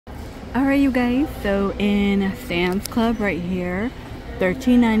Alright you guys, so in Sam's Club right here,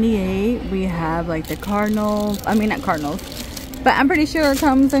 $13.98, we have like the Cardinals, I mean not Cardinals, but I'm pretty sure it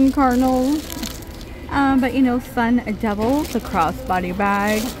comes in Cardinals. But you know, Sun Devil, the crossbody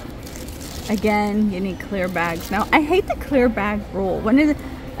bag. Again, you need clear bags. Now, I hate the clear bag rule. When is it?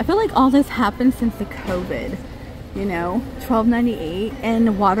 I feel like all this happened since the COVID, you know, $12.98.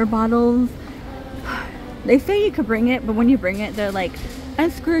 And water bottles, they say you could bring it, but when you bring it, they're like,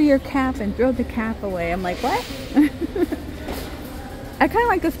 unscrew your cap and throw the cap away. I'm like, what? I kind of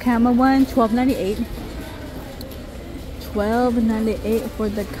like this camo one, $12.98. $12.98 for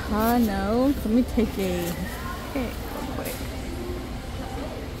the Cano. Let me take a pic real quick.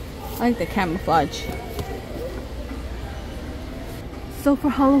 I like the camouflage. So for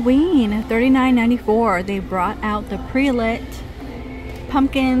Halloween, $39.94, they brought out the pre-lit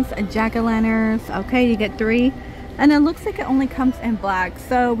pumpkins, jack-o'-lanterns. Okay, you get 3. And it looks like it only comes in black.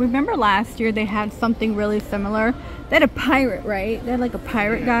 So remember last year they had something really similar. They had a pirate, right? They had like a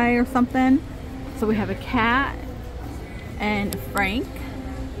pirate guy or something. So we have a cat and Frank.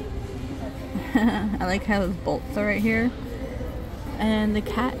 I like how those bolts are right here. And the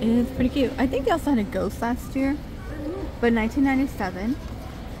cat is pretty cute. I think they also had a ghost last year. But $19.97.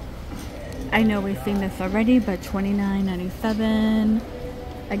 I know we've seen this already, but $29.97.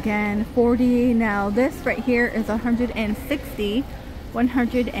 Again, $40. Now this right here is $160.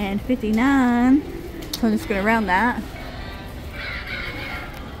 $159. So I'm just gonna round that.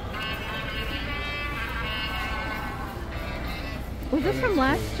 Was this from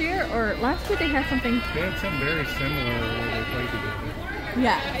last year, or last year they had something? They had something very similar where they played together.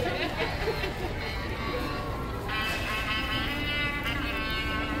 Yeah.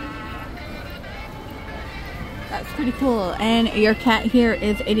 That's pretty cool. And your cat here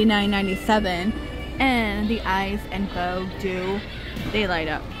is $89.97. And the eyes and bow they light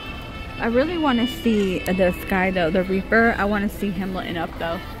up. I really want to see this guy though, the Reaper. I want to see him lighting up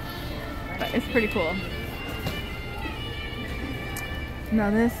though. But it's pretty cool. Now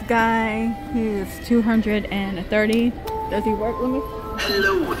this guy, he's $230. Does he work? Let me.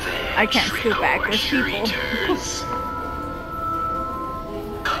 Hello there. I can't scoot back. There's people.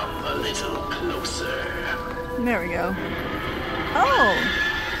 Come a little closer. There we go. Oh!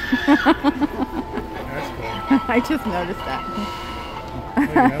 That's cool. I just noticed that.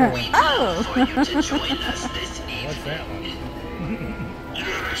 Oh! For you to join us this evening. What's that one?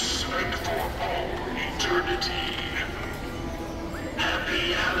 Yes, and for all eternity.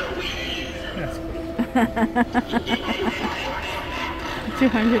 Happy Halloween. That's cool.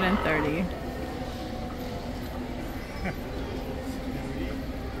 $230.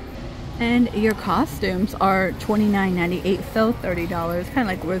 And your costumes are $29.98, so $30. Kind of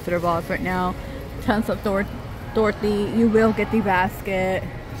like Wizard of Oz right now. Tons of Dorothy. You will get the basket.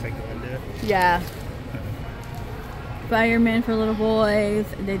 Just like Linda. Yeah. Fireman for little boys.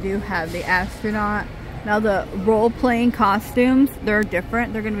 They do have the astronaut. Now the role-playing costumes, they're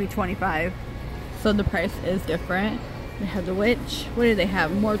different. They're going to be $25. So the price is different. They have the witch. What do they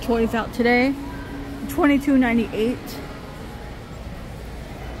have? More toys out today. $22.98.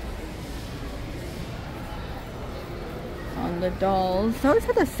 On the dolls. They always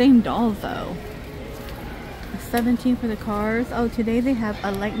have the same dolls though. $17 for the cars. Oh, today they have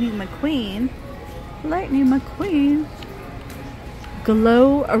a Lightning McQueen. Lightning McQueen.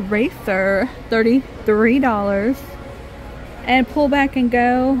 Glow Eraser, $33. And Pull Back and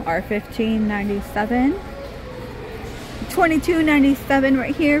Go are $15.97. $22.97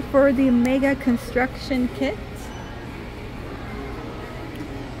 right here for the Mega Construction Kit.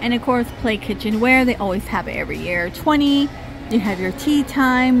 And of course, Play Kitchenware. They always have it every year. $20. You have your tea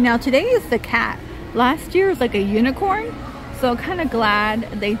time. Now today is the cat. Last year was like a unicorn. So kind of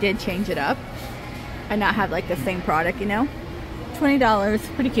glad they did change it up. And not have like the same product, you know. $20.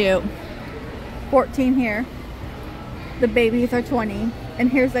 Pretty cute. $14 here. The babies are $20.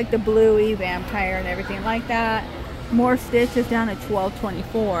 And here's like the bluey vampire and everything like that. More Stitch is down at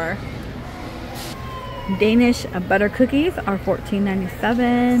 $12.24. Danish butter cookies are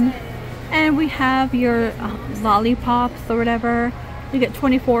 $14.97. And we have your lollipops or whatever. You get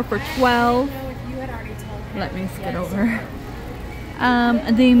 24 for $12. Let me skip over.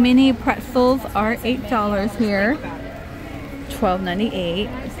 The mini pretzels are $8 here.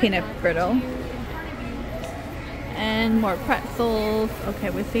 $12.98. Peanut brittle. And more pretzels. Okay,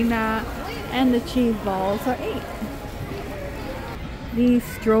 we've seen that. And the cheese balls are $8. The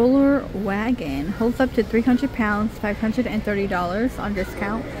stroller wagon holds up to 300 pounds, $530 on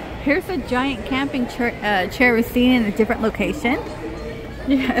discount. Here's a giant camping chair we've seen in a different location.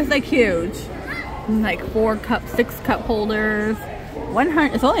 Yeah, it's like huge. Like 6 cup holders.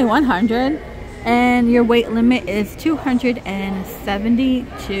 100. It's only 100, and your weight limit is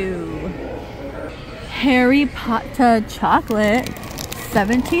 272. Harry Potter chocolate,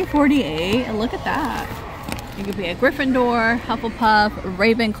 17.48. Look at that. You could be a Gryffindor, Hufflepuff,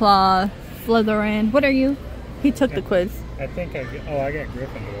 Ravenclaw, Slytherin. What are you? He took the quiz. I think I got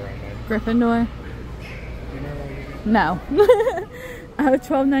Gryffindor on that. Gryffindor? You know what you get? No.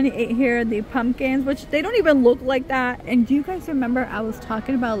 $12.98 here. The pumpkins, which they don't even look like that. And do you guys remember I was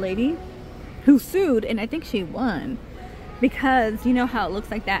talking about a lady who sued, and I think she won, because you know how it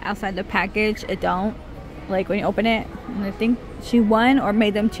looks like that outside the package? It don't, like when you open it. And I think she won or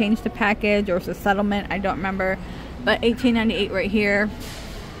made them change the package, or it's a settlement. I don't remember. But $18.98 right here.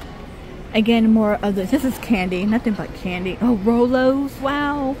 Again, more of this. This is candy, nothing but candy. Oh, Rolos.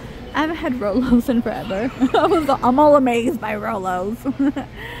 Wow, I haven't had Rolos in forever. I'm all amazed by Rolos.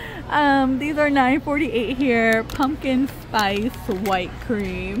 These are $9.48 here. Pumpkin spice white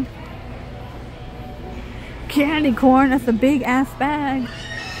cream. Candy corn. That's a big ass bag.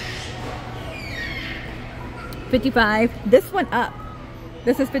 55. This went up.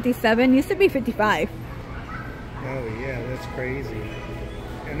 This is 57. Used to be 55. Oh yeah, that's crazy.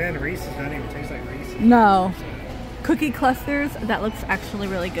 And then Reese's don't even taste like Reese's. No. Cookie clusters. That looks actually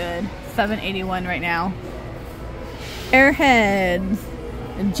really good. $7.81 right now. Airheads.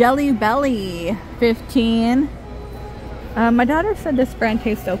 Jelly Belly. 15. My daughter said this brand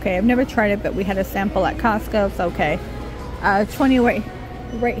tastes okay. I've never tried it, but we had a sample at Costco. It's okay. 20 right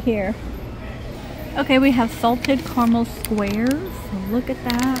here. Okay, we have salted caramel squares. Look at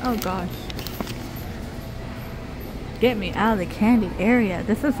that. Oh gosh. Get me out of the candy area.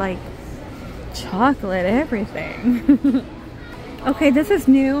 This is like chocolate everything. Okay, this is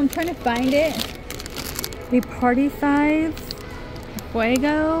new. I'm trying to find it. The party size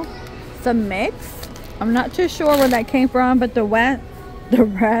Fuego. Some mix. I'm not too sure where that came from, but the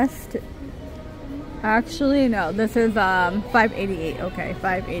rest. Actually, no. This is $5.88. Okay,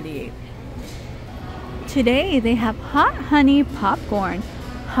 $5.88. Today they have hot honey popcorn.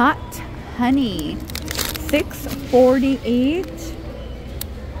 Hot honey. $6.48.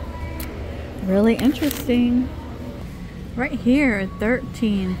 Really interesting. Right here,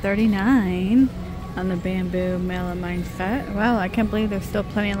 $13.39 on the bamboo melamine set. Wow, I can't believe there's still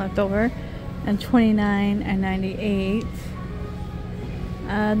plenty left over. And $29.98.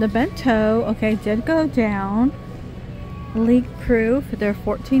 The bento, okay, did go down. Leak proof, they're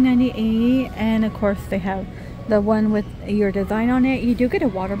 $14.98. And of course they have the one with your design on it. You do get a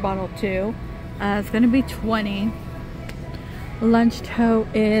water bottle too. It's gonna be $20. Lunch tote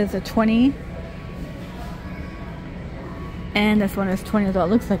is a $20. And this one is $20 as well. It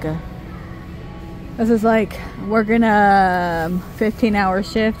looks like this is like working a 15-hour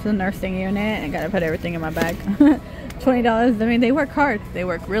shift in the nursing unit, and I gotta put everything in my bag. $20. I mean, they work hard. They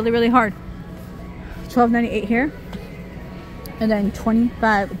work really, really hard. $12.98 here. And then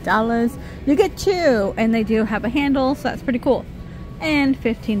 $25. You get two, and they do have a handle, so that's pretty cool. And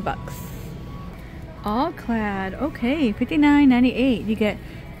 $15. All clad. Okay, $59.98. You get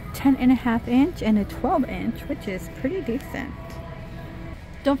 10.5 inch and a 12 inch, which is pretty decent.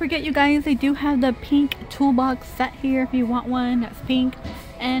 Don't forget, you guys, they do have the pink toolbox set here if you want one. That's pink,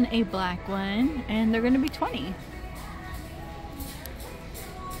 and a black one, and they're gonna be $20.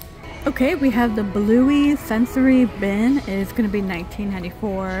 Okay, we have the Bluey sensory bin. It is gonna be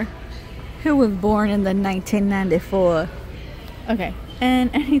 $19.94. Who was born in the 1994? Okay,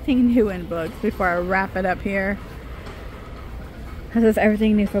 and anything new in books before I wrap it up here. This is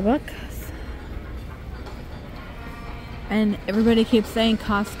everything new for books. And everybody keeps saying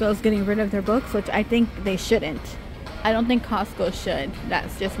Costco's getting rid of their books, which I think they shouldn't. I don't think Costco should.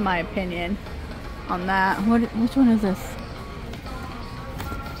 That's just my opinion on that. Which one is this?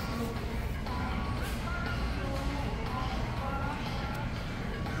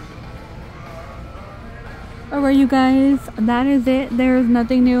 Alright, you guys, that is it. There's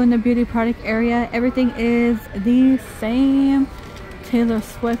nothing new in the beauty product area. Everything is the same. Taylor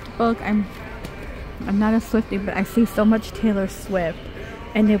Swift book. I'm not a Swiftie, but I see so much Taylor Swift,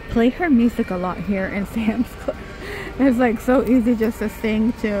 and they play her music a lot here in Sam's Club. It's like so easy just to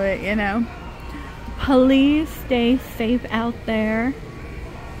sing to it, you know. Please stay safe out there,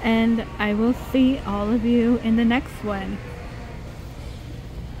 and I will see all of you in the next one.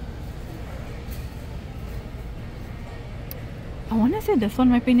 I want to say this one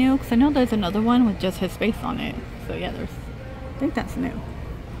might be new, because I know there's another one with just his face on it. So yeah, I think that's new.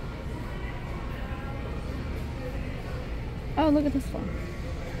 Oh, look at this one.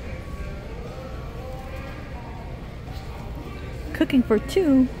 Cooking for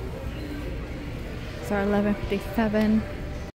two. So $11.57.